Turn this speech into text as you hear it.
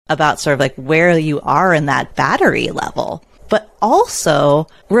about sort of like where you are in that battery level, but also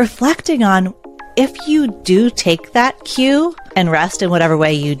reflecting on if you do take that cue and rest in whatever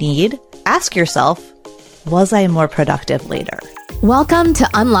way you need, ask yourself, was I more productive later? Welcome to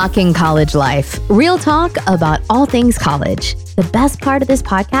Unlocking College Life, real talk about all things college. The best part of this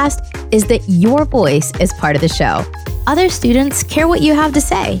podcast is that your voice is part of the show. Other students care what you have to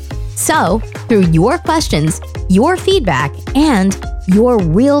say. So, through your questions, your feedback, and your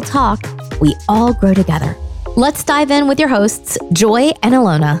real talk, we all grow together. Let's dive in with your hosts, Joy and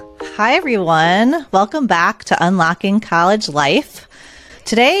Ilona. Hi, everyone. Welcome back to Unlocking College Life.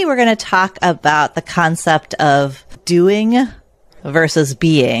 Today, we're going to talk about the concept of doing versus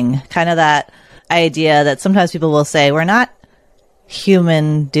being. Kind of that idea that sometimes people will say, we're not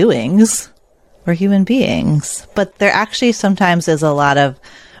human doings, we're human beings. But there actually sometimes is a lot of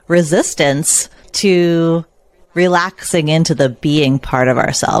resistance to relaxing into the being part of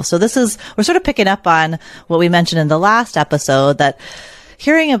ourselves. So we're sort of picking up on what we mentioned in the last episode, that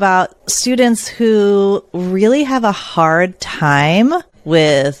hearing about students who really have a hard time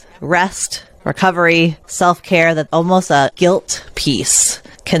with rest, recovery, self-care, that almost a guilt piece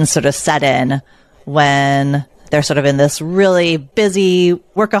can sort of set in when they're sort of in this really busy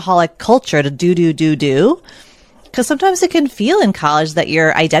workaholic culture to do. Because sometimes it can feel in college that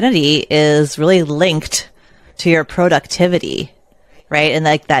your identity is really linked to your productivity, right? And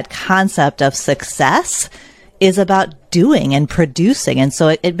like that concept of success is about doing and producing. And so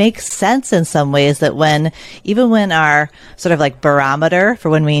it makes sense in some ways that even when our sort of like barometer for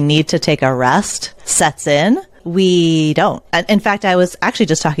when we need to take a rest sets in, we don't. In fact, I was actually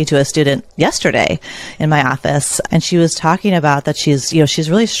just talking to a student yesterday in my office, and she was talking about that she's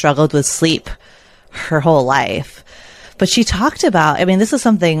really struggled with sleep her whole life. But she talked about, this is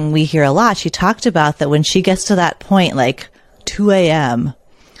something we hear a lot. She talked about that when she gets to that point, like 2 a.m.,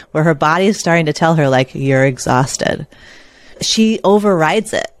 where her body is starting to tell her, like, you're exhausted, she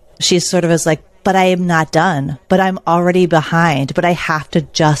overrides it. She sort of is like, but I am not done, but I'm already behind, but I have to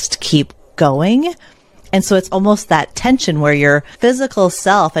just keep going. And so it's almost that tension where your physical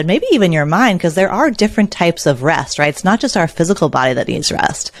self and maybe even your mind, because there are different types of rest, right? It's not just our physical body that needs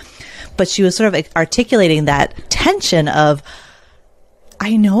rest. But she was sort of articulating that tension of,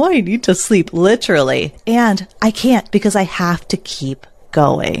 I know I need to sleep literally, and I can't because I have to keep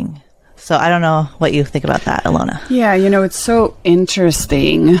going. So I don't know what you think about that, Ilona. Yeah, it's so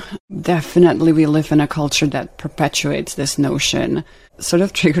interesting. Definitely we live in a culture that perpetuates this notion. Sort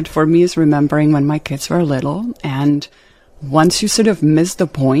of triggered for me is remembering when my kids were little, and once you sort of missed the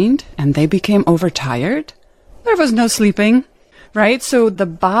point and they became overtired, there was no sleeping, right? So the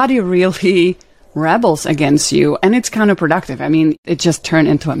body really rebels against you, and it's counterproductive. It just turned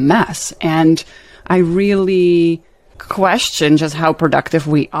into a mess. And I really question just how productive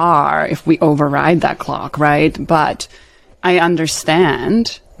we are if we override that clock, right? But I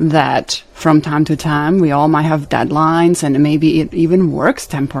understand that from time to time, we all might have deadlines, and maybe it even works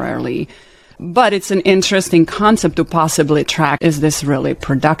temporarily. But it's an interesting concept to possibly track, is this really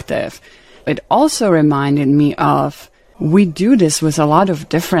productive? It also reminded me of, we do this with a lot of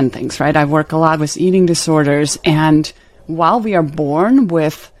different things, right? I work a lot with eating disorders, and while we are born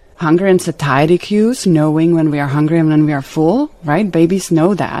with hunger and satiety cues, knowing when we are hungry and when we are full, right? Babies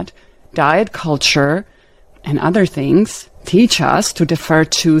know that. Diet culture and other things teach us to defer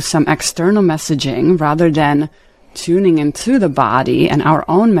to some external messaging rather than tuning into the body and our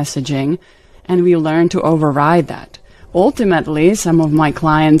own messaging, and we learn to override that. Ultimately, some of my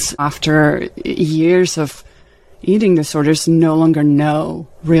clients, after years of eating disorders, no longer know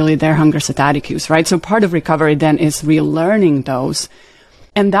really their hunger satiety cues, right? So part of recovery then is relearning those.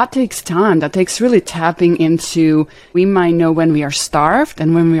 And that takes time. That takes really tapping into, we might know when we are starved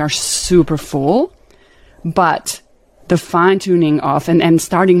and when we are super full, but the fine tuning of, and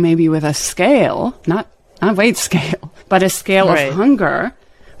starting maybe with a scale, not weight scale, but a scale of hunger,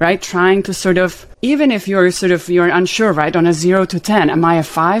 right? Trying to sort of, even if you're unsure, right? On a 0 to 10, am I a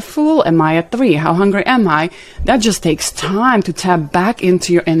 5 full? Am I a 3? How hungry am I? That just takes time to tap back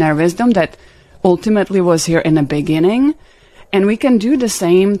into your inner wisdom that ultimately was here in the beginning. And we can do the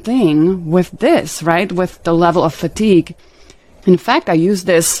same thing with this, right? With the level of fatigue. In fact, I use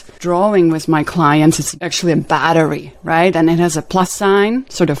this drawing with my clients. It's actually a battery, right? And it has a plus sign,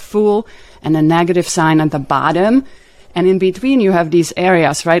 sort of full, and a negative sign at the bottom. And in between, you have these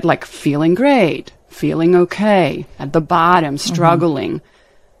areas, right? Like feeling great, feeling okay. At the bottom, struggling,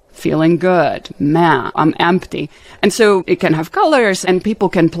 feeling good, man, I'm empty. And so it can have colors, and people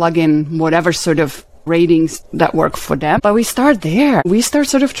can plug in whatever sort of ratings that work for them. But we start there. We start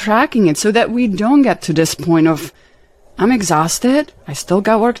sort of tracking it so that we don't get to this point of I'm exhausted. I still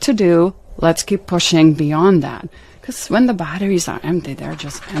got work to do. Let's keep pushing beyond that. Because when the batteries are empty, they're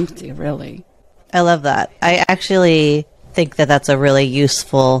just empty, really. I love that. I actually think that that's a really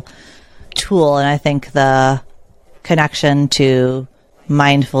useful tool. And I think the connection to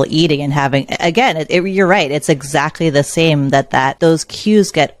mindful eating and having, again, you're right. It's exactly the same that those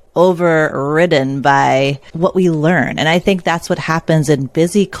cues get overridden by what we learn. And I think that's what happens in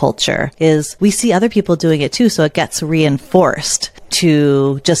busy culture is we see other people doing it too. So it gets reinforced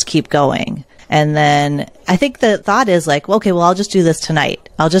to just keep going. And then I think the thought is like, well, okay, well, I'll just do this tonight.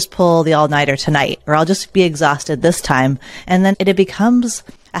 I'll just pull the all-nighter tonight, or I'll just be exhausted this time. And then it becomes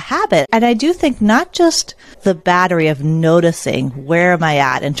a habit. And I do think not just the battery of noticing where am I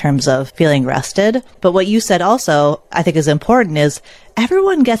at in terms of feeling rested, but what you said also I think is important is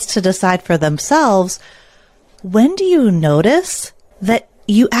everyone gets to decide for themselves, when do you notice that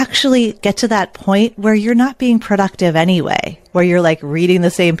you actually get to that point where you're not being productive anyway, where you're like reading the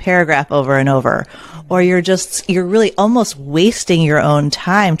same paragraph over and over, or you're really almost wasting your own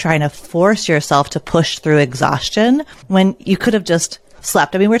time trying to force yourself to push through exhaustion when you could have just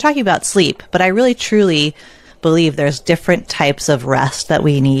slept. I mean, we're talking about sleep, but I really truly believe there's different types of rest that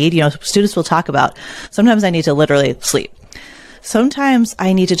we need. You know, students will talk about, sometimes I need to literally sleep. Sometimes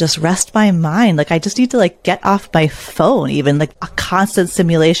I need to just rest my mind. Like I just need to like get off my phone, even like a constant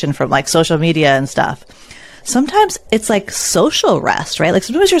stimulation from like social media and stuff. Sometimes it's like social rest, right? Like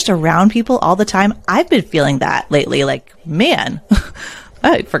sometimes you're just around people all the time. I've been feeling that lately. Like, man,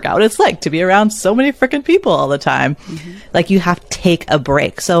 I forgot what it's like to be around so many freaking people all the time. Mm-hmm. Like you have to take a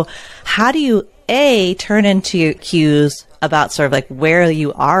break. So how do you turn into your cues about sort of like where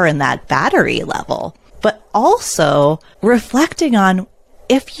you are in that battery level? But also reflecting on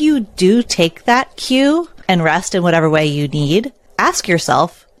if you do take that cue and rest in whatever way you need, ask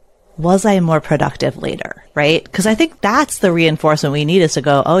yourself, was I more productive later, right? Because I think that's the reinforcement we need is to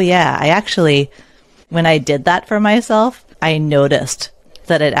go, oh yeah, I actually, when I did that for myself, I noticed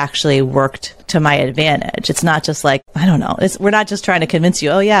that it actually worked to my advantage. It's not just like, I don't know, we're not just trying to convince you,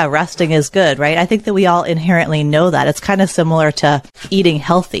 oh yeah, resting is good, right? I think that we all inherently know that. It's kind of similar to eating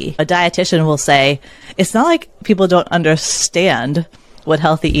healthy. A dietitian will say, it's not like people don't understand what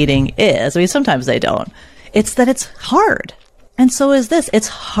healthy eating is. I mean, sometimes they don't. It's that it's hard. And so is this. It's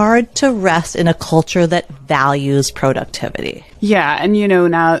hard to rest in a culture that values productivity. Yeah. And, you know,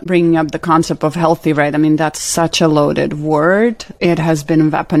 now bringing up the concept of healthy, right? I mean, that's such a loaded word. It has been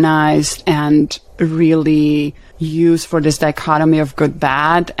weaponized and really used for this dichotomy of good,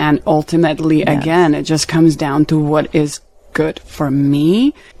 bad. And ultimately, again, it just comes down to what is good for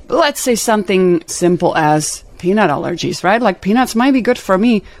me. Let's say something simple as peanut allergies, right? Like peanuts might be good for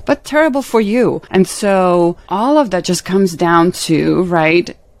me, but terrible for you. And so all of that just comes down to,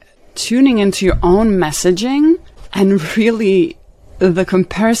 right, tuning into your own messaging and really the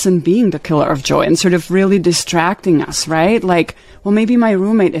comparison being the killer of joy and sort of really distracting us, right? Like, well, maybe my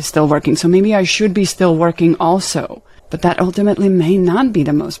roommate is still working, so maybe I should be still working also. But that ultimately may not be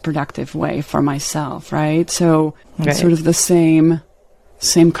the most productive way for myself, right? So it's sort of the same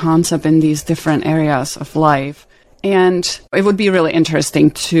concept in these different areas of life. And it would be really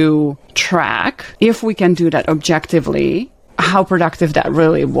interesting to track, if we can do that objectively, how productive that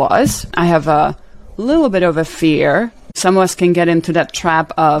really was. I have a little bit of a fear. Some of us can get into that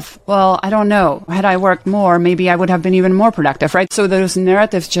trap of, well, I don't know, had I worked more, maybe I would have been even more productive, right? So those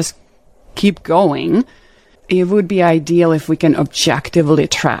narratives just keep going. It would be ideal if we can objectively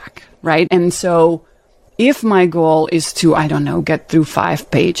track, right? And so if my goal is to, I don't know, get through 5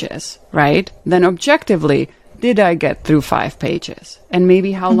 pages, right? Then objectively, did I get through 5 pages? And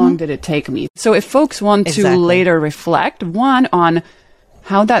maybe how long did it take me? So if folks want to later reflect, one, on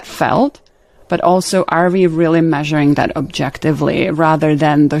how that felt, but also are we really measuring that objectively rather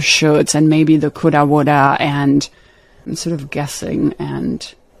than the shoulds and maybe the coulda, woulda, and sort of guessing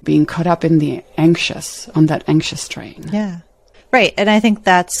and being caught up in on that anxious train. Yeah. Right. And I think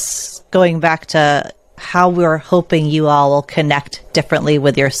that's going back to how we're hoping you all will connect differently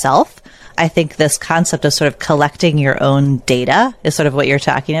with yourself. I think this concept of sort of collecting your own data is sort of what you're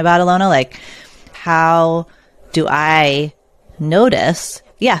talking about, Ilona. Like, how do I notice?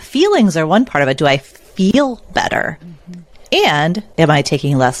 Yeah, feelings are one part of it. Do I feel better? Mm-hmm. And am I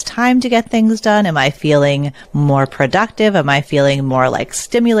taking less time to get things done? Am I feeling more productive? Am I feeling more like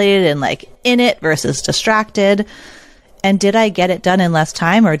stimulated and like in it versus distracted? And did I get it done in less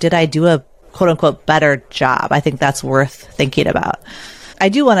time, or did I do a quote unquote better job? I think that's worth thinking about. I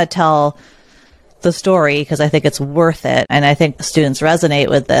do want to tell the story because I think it's worth it. And I think students resonate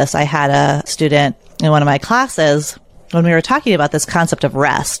with this. I had a student in one of my classes when we were talking about this concept of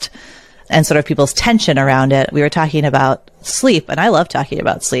rest. and sort of people's tension around it, we were talking about sleep, and I love talking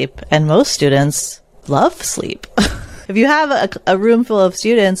about sleep, and most students love sleep. If you have a room full of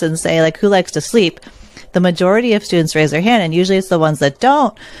students and say, like, who likes to sleep, the majority of students raise their hand, and usually it's the ones that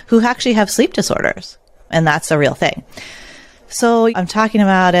don't who actually have sleep disorders, and that's a real thing. So I'm talking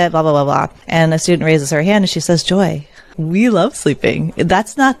about it, blah, blah, blah, blah, and a student raises her hand and she says, Joy, we love sleeping.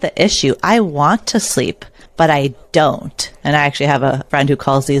 That's not the issue. I want to sleep, but I don't. And I actually have a friend who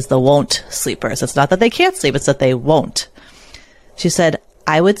calls these the won't sleepers. It's not that they can't sleep, it's that they won't. She said,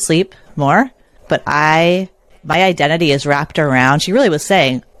 I would sleep more, but my identity is wrapped around, she really was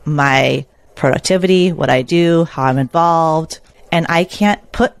saying, my productivity, what I do, how I'm involved, and I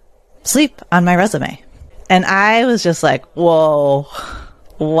can't put sleep on my resume. And I was just like, whoa,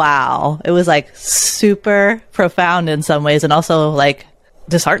 wow. It was like super profound in some ways and also like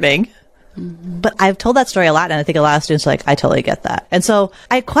disheartening. But I've told that story a lot, and I think a lot of students are like, I totally get that. And so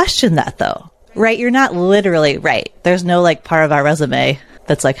I question that though, right? You're not literally right. There's no like part of our resume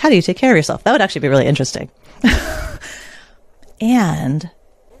that's like, how do you take care of yourself? That would actually be really interesting. And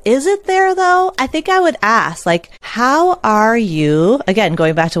is it there though? I think I would ask, like, how are you, again,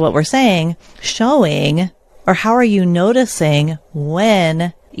 going back to what we're saying, showing, or how are you noticing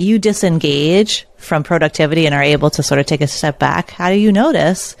when you disengage from productivity and are able to sort of take a step back? How do you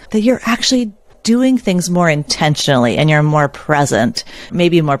notice that you're actually doing things more intentionally and you're more present,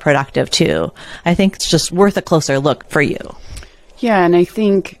 maybe more productive too? I think it's just worth a closer look for you. Yeah, and I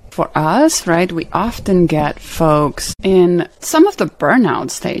think for us, right, we often get folks in some of the burnout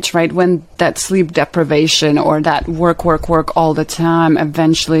stage, right, when that sleep deprivation or that work all the time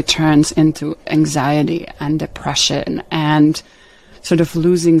eventually turns into anxiety and depression and sort of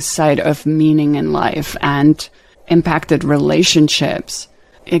losing sight of meaning in life and impacted relationships.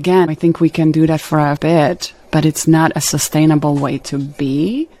 Again, I think we can do that for a bit, but it's not a sustainable way to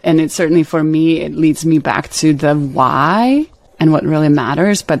be. And it certainly, for me, it leads me back to the why and what really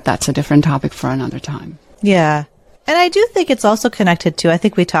matters, but that's a different topic for another time. Yeah. And I do think it's also connected to, I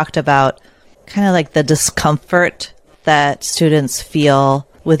think we talked about kind of like the discomfort that students feel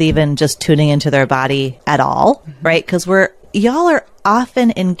with even just tuning into their body at all, right? Because y'all are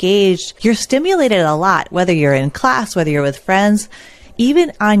often engaged. You're stimulated a lot, whether you're in class, whether you're with friends,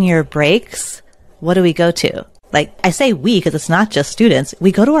 even on your breaks. What do we go to? Like, I say we, because it's not just students.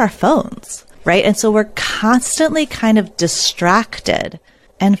 We go to our phones, right? And so we're constantly kind of distracted.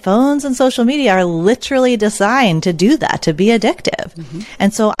 And phones and social media are literally designed to do that, to be addictive.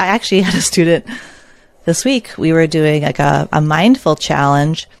 And so I actually had a student this week, we were doing like a mindful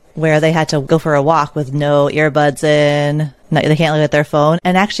challenge where they had to go for a walk with no earbuds in, they can't look at their phone.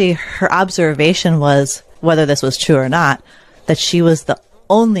 And actually her observation was, whether this was true or not, that she was the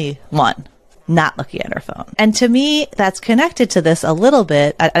only one not looking at her phone. And to me, that's connected to this a little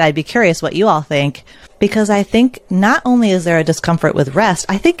bit. I'd be curious what you all think, because I think not only is there a discomfort with rest,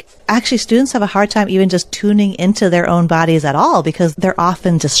 I think actually students have a hard time even just tuning into their own bodies at all because they're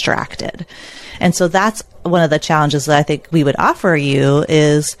often distracted. And so that's one of the challenges that I think we would offer you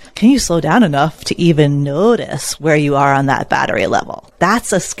is, can you slow down enough to even notice where you are on that battery level?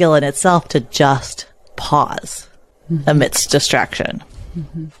 That's a skill in itself, to just pause amidst distraction.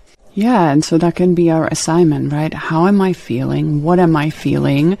 Yeah, and so that can be our assignment, right? How am I feeling? What am I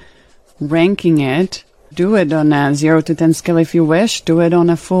feeling? Ranking it. Do it on a 0 to 10 scale if you wish. Do it on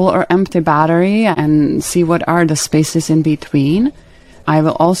a full or empty battery and see what are the spaces in between. I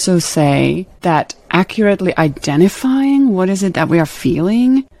will also say that accurately identifying what is it that we are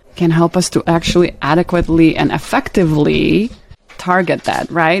feeling can help us to actually adequately and effectively target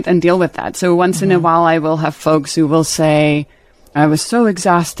that, right? And deal with that. So once in a while, I will have folks who will say, I was so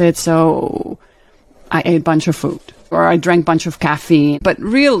exhausted, so I ate a bunch of food or I drank a bunch of caffeine. But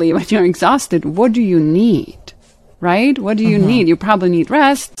really, when you're exhausted, what do you need, right? What do you need? You probably need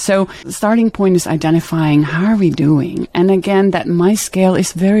rest. So the starting point is identifying, how are we doing? And again, that my scale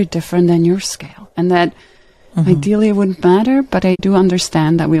is very different than your scale. And that ideally it wouldn't matter, but I do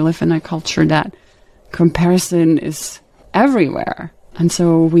understand that we live in a culture that comparison is everywhere. And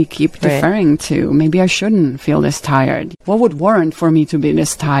so we keep deferring to, maybe I shouldn't feel this tired. What would warrant for me to be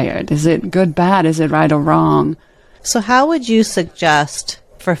this tired? Is it good, bad? Is it right or wrong? So how would you suggest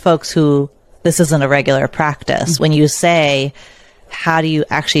for folks who this isn't a regular practice, when you say, how do you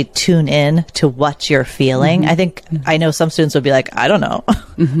actually tune in to what you're feeling? I think, I know some students would be like, I don't know.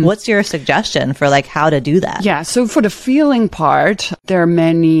 What's your suggestion for like how to do that? Yeah. So for the feeling part, there are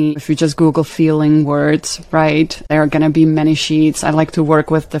many, if you just Google feeling words, right? There are going to be many sheets. I like to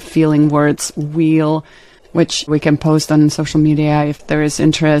work with the feeling words wheel, which we can post on social media if there is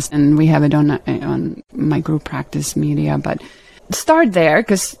interest. And we have it on my group practice media, but start there,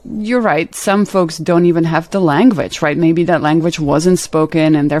 because you're right. Some folks don't even have the language, right? Maybe that language wasn't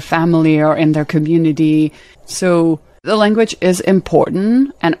spoken in their family or in their community. So the language is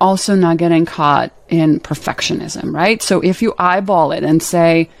important, and also not getting caught in perfectionism, right? So if you eyeball it and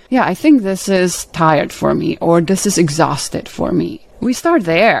say, yeah, I think this is tired for me, or this is exhausted for me, we start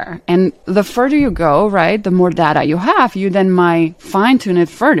there. And the further you go, right, the more data you have, you then might fine tune it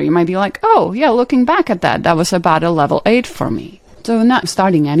further. You might be like, oh, yeah, looking back at that was about a level 8 for me. So not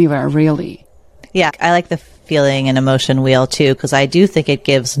starting anywhere, really. Yeah, I like the feeling and emotion wheel too, because I do think it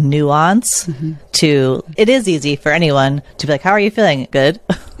gives nuance to, it is easy for anyone to be like, how are you feeling? Good?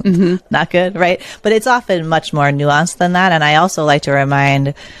 Not good, right? But it's often much more nuanced than that. And I also like to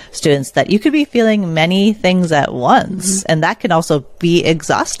remind students that you could be feeling many things at once. And that can also be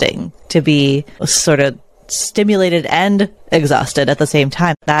exhausting, to be sort of stimulated and exhausted at the same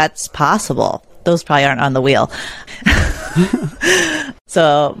time. That's possible. Those probably aren't on the wheel.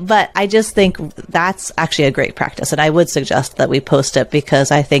 So, but I just think that's actually a great practice. And I would suggest that we post it,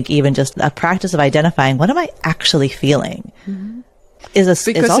 because I think even just a practice of identifying what am I actually feeling is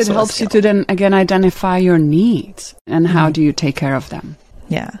it helps you to then again identify your needs and how do you take care of them.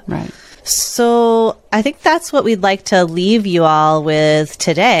 Yeah. Right. So I think that's what we'd like to leave you all with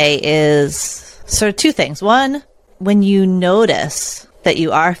today, is sort of two things. One, when you notice that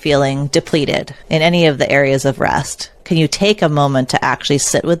you are feeling depleted in any of the areas of rest, can you take a moment to actually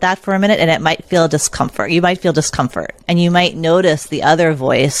sit with that for a minute? And it might feel discomfort. You might feel discomfort, and you might notice the other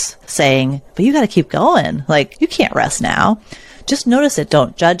voice saying, but you got to keep going. Like, you can't rest now. Just notice it.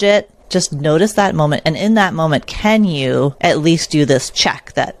 Don't judge it. Just notice that moment. And in that moment, can you at least do this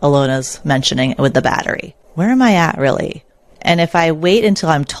check that Alona's mentioning with the battery? Where am I at really? And if I wait until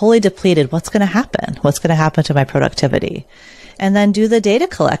I'm totally depleted, what's going to happen? What's going to happen to my productivity? And then do the data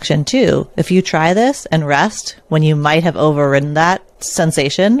collection too. If you try this and rest when you might have overridden that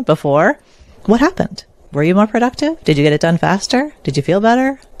sensation before, what happened? Were you more productive? Did you get it done faster? Did you feel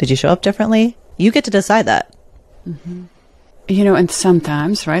better? Did you show up differently? You get to decide that. You know, and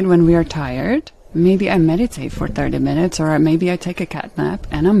sometimes, right, when we are tired, maybe I meditate for 30 minutes, or maybe I take a cat nap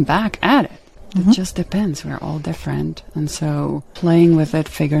and I'm back at it. It just depends. We're all different. And so playing with it,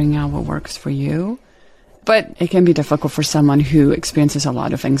 figuring out what works for you. But it can be difficult for someone who experiences a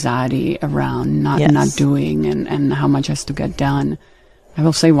lot of anxiety around not doing and how much has to get done. I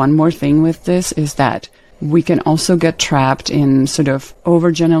will say one more thing with this is that we can also get trapped in sort of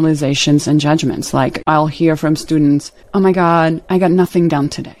overgeneralizations and judgments. Like, I'll hear from students, oh my God, I got nothing done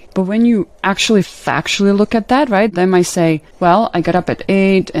today. But when you actually factually look at that, right, they might say, well, I got up at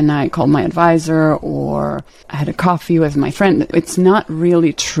 8 and I called my advisor, or I had a coffee with my friend. It's not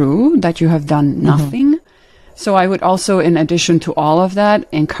really true that you have done nothing. So I would also, in addition to all of that,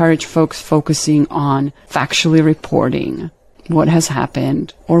 encourage folks focusing on factually reporting what has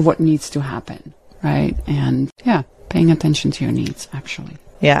happened or what needs to happen, right? And yeah, paying attention to your needs, actually.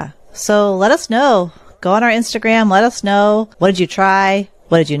 Yeah. So let us know. Go on our Instagram. Let us know. What did you try?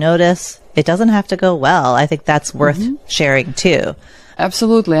 What did you notice? It doesn't have to go well. I think that's worth sharing too.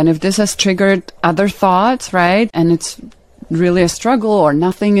 Absolutely. And if this has triggered other thoughts, right, and it's really a struggle or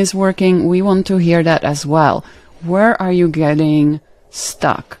nothing is working, we want to hear that as well. Where are you getting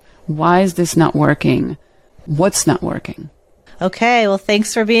stuck? Why is this not working? What's not working? Okay, well,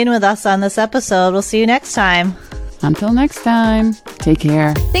 thanks for being with us on this episode. We'll see you next time. Until next time, take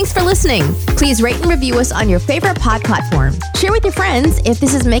care. Thanks for listening. Please rate and review us on your favorite pod platform. Share with your friends if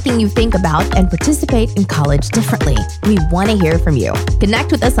this is making you think about and participate in college differently. We want to hear from you.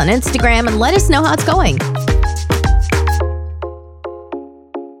 Connect with us on Instagram and let us know how it's going.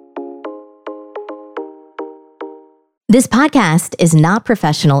 This podcast is not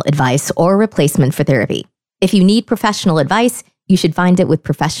professional advice or replacement for therapy. If you need professional advice, you should find it with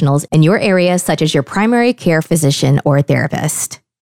professionals in your area, such as your primary care physician or therapist.